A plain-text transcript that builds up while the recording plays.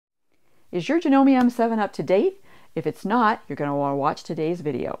Is your Janome M7 up to date? If it's not, you're going to want to watch today's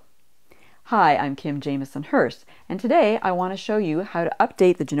video. Hi, I'm Jamieson-Hirst, and today I want to show you how to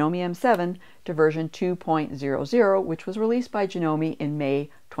update the Janome M7 to version 2.00, which was released by Janome in May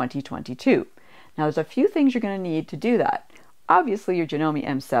 2022. Now there's a few things you're going to need to do that. Obviously your Janome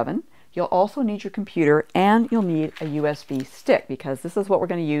M7, you'll also need your computer, and you'll need a USB stick, because this is what we're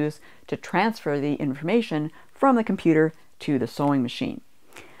going to use to transfer the information from the computer to the sewing machine.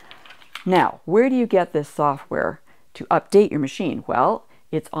 Now, where do you get this software to update your machine? Well,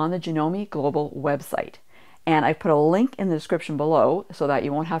 it's on the Janome Global website. And I've put a link in the description below so that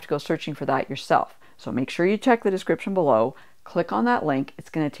you won't have to go searching for that yourself. So make sure you check the description below, click on that link. It's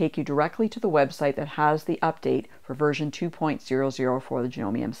going to take you directly to the website that has the update for version 2.00 for the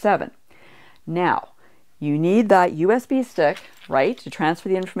Janome M7. Now, you need that USB stick, right, to transfer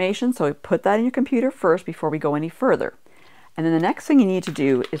the information. So put that in your computer first before we go any further. And then the next thing you need to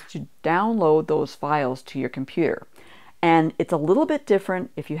do is to download those files to your computer. And it's a little bit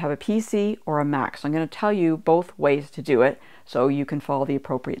different if you have a PC or a Mac. So I'm going to tell you both ways to do it so you can follow the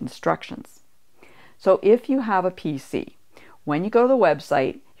appropriate instructions. So if you have a PC, when you go to the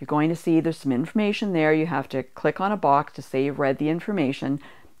website, you're going to see there's some information there. You have to click on a box to say you've read the information.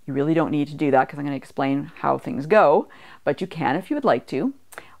 You really don't need to do that because I'm going to explain how things go, but you can if you would like to.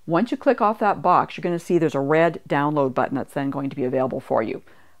 Once you click off that box, you're going to see there's a red download button that's then going to be available for you.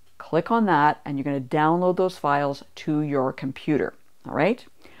 Click on that and you're going to download those files to your computer. All right.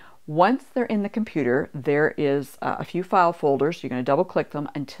 Once they're in the computer, there is a few file folders. You're going to double click them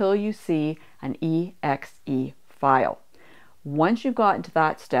until you see an exe file. Once you've gotten to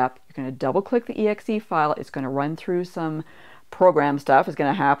that step, you're going to double click the exe file. It's going to run through some program stuff is going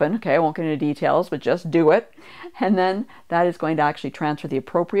to happen. Okay, I won't get into details, but just do it. And then that is going to actually transfer the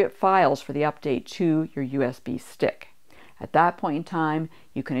appropriate files for the update to your USB stick. At that point in time,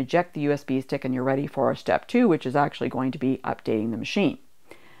 you can eject the USB stick and you're ready for step 2, which is actually going to be updating the machine.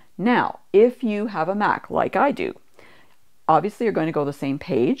 Now, if you have a Mac like I do, obviously you're going to go to the same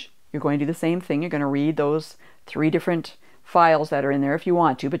page. You're going to do the same thing. You're going to read those 3 different files that are in there if you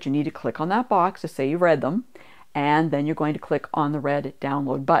want to, but you need to click on that box to say you've read them. And then you're going to click on the red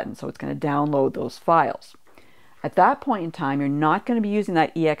download button. So it's going to download those files. At that point in time, you're not going to be using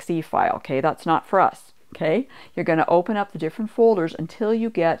that exe file. Okay, that's not for us. Okay, you're going to open up the different folders until you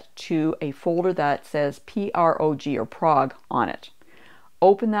get to a folder that says PROG or prog on it.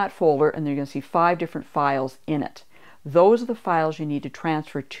 Open that folder and you're going to see 5 different files in it. Those are the files you need to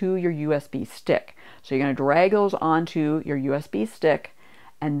transfer to your USB stick. So you're going to drag those onto your USB stick,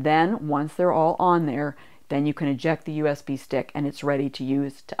 and then once they're all on there, then you can eject the USB stick and it's ready to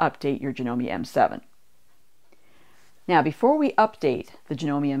use to update your Janome M7. Now, before we update the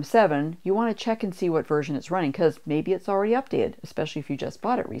Janome M7, you want to check and see what version it's running, because maybe it's already updated, especially if you just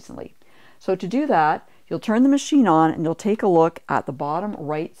bought it recently. So to do that, you'll turn the machine on and you'll take a look at the bottom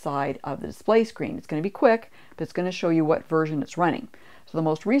right side of the display screen. It's going to be quick, but it's going to show you what version it's running. So the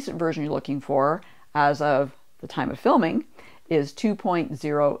most recent version you're looking for, as of the time of filming, is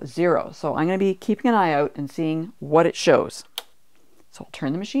 2.00. So I'm going to be keeping an eye out and seeing what it shows. So I'll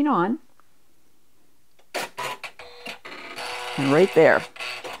turn the machine on. And right there,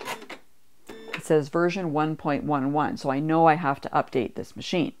 it says version 1.11. So I know I have to update this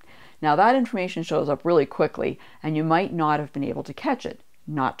machine. Now that information shows up really quickly and you might not have been able to catch it.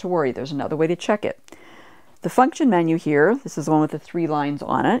 Not to worry, there's another way to check it. The function menu here, this is the one with the 3 lines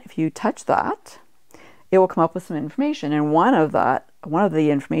on it. If you touch that, it will come up with some information, and one of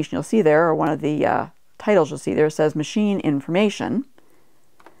the information you'll see there, or one of the titles you'll see there, says machine information.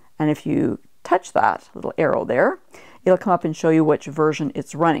 And if you touch that little arrow there, it'll come up and show you which version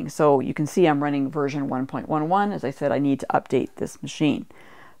it's running. So you can see I'm running version 1.11. As I said, I need to update this machine.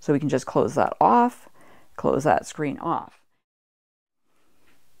 So we can just close that off, close that screen off.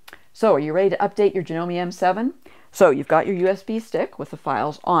 So are you ready to update your Janome M7? So you've got your USB stick with the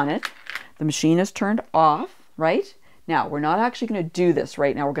files on it. The machine is turned off, right? Now, we're not actually going to do this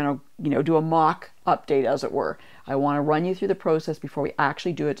right now. We're going to, do a mock update, as it were. I want to run you through the process before we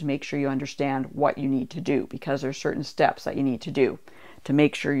actually do it to make sure you understand what you need to do, because there's certain steps that you need to do to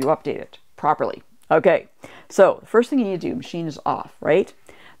make sure you update it properly. Okay, so the first thing you need to do, machine is off, right?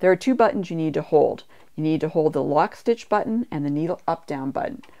 There are 2 buttons you need to hold. You need to hold the lock stitch button and the needle up down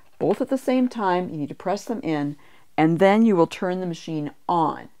button. Both at the same time. You need to press them in, and then you will turn the machine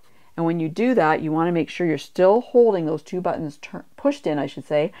on. And when you do that, you want to make sure you're still holding those 2 buttons pushed in, I should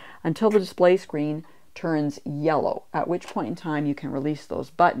say, until the display screen turns yellow, at which point in time you can release those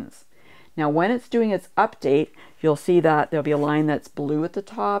buttons. Now, when it's doing its update, you'll see that there'll be a line that's blue at the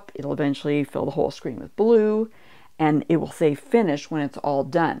top. It'll eventually fill the whole screen with blue, and it will say finish when it's all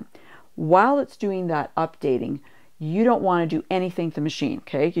done. while it's doing that updating, you don't want to do anything to the machine,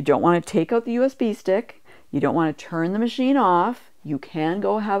 okay? You don't want to take out the USB stick. You don't want to turn the machine off. You can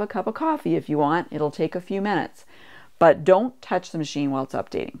go have a cup of coffee if you want. It'll take a few minutes. But don't touch the machine while it's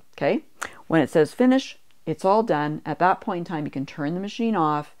updating, okay? When it says finish, it's all done. At that point in time, you can turn the machine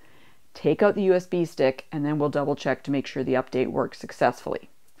off, take out the USB stick, and then we'll double check to make sure the update works successfully.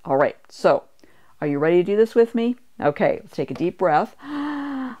 All right, so are you ready to do this with me? Okay, let's take a deep breath.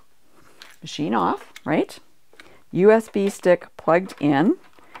 Machine off, right? USB stick plugged in.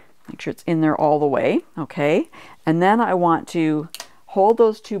 Make sure it's in there all the way, okay? And then I want to hold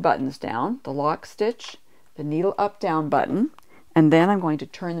those two buttons down, the lock stitch, the needle up down button, and then I'm going to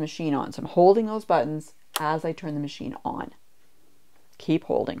turn the machine on. So I'm holding those buttons as I turn the machine on. Keep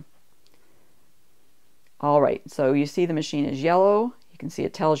holding. All right, so you see the machine is yellow. You can see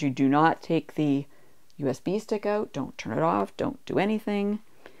it tells you do not take the USB stick out, don't turn it off, don't do anything.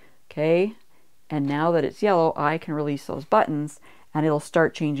 Okay, and now that it's yellow, I can release those buttons and it'll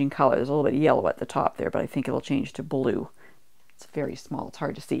start changing color. There's a little bit of yellow at the top there, but I think it'll change to blue. It's very small, it's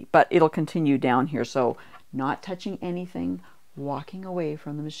hard to see, but it'll continue down here. So not touching anything, walking away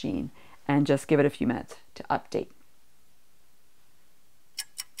from the machine, and just give it a few minutes to update.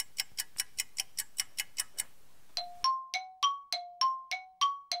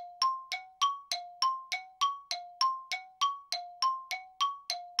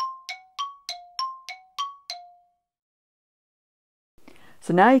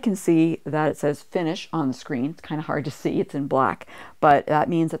 So now you can see that it says finish on the screen. It's kind of hard to see, it's in black, but that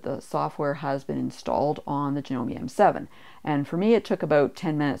means that the software has been installed on the Janome M7. And for me, it took about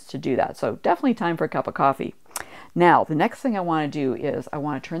 10 minutes to do that. So definitely time for a cup of coffee. Now, the next thing I want to do is I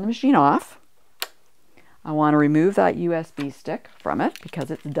want to turn the machine off. I want to remove that USB stick from it because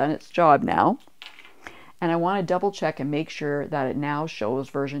it's done its job now. And I want to double check and make sure that it now shows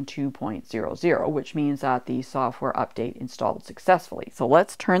version 2.00, which means that the software update installed successfully. So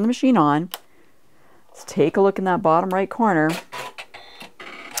let's turn the machine on. Let's take a look in that bottom right corner.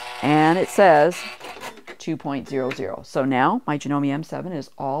 And it says 2.00. So now my Janome M7 is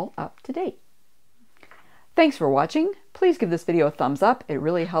all up to date. Thanks for watching. Please give this video a thumbs up. It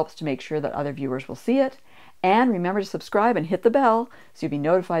really helps to make sure that other viewers will see it. And remember to subscribe and hit the bell so you'll be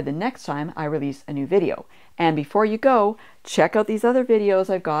notified the next time I release a new video. And before you go, check out these other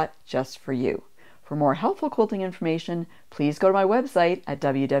videos I've got just for you. For more helpful quilting information, please go to my website at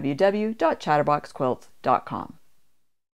www.chatterboxquilts.com.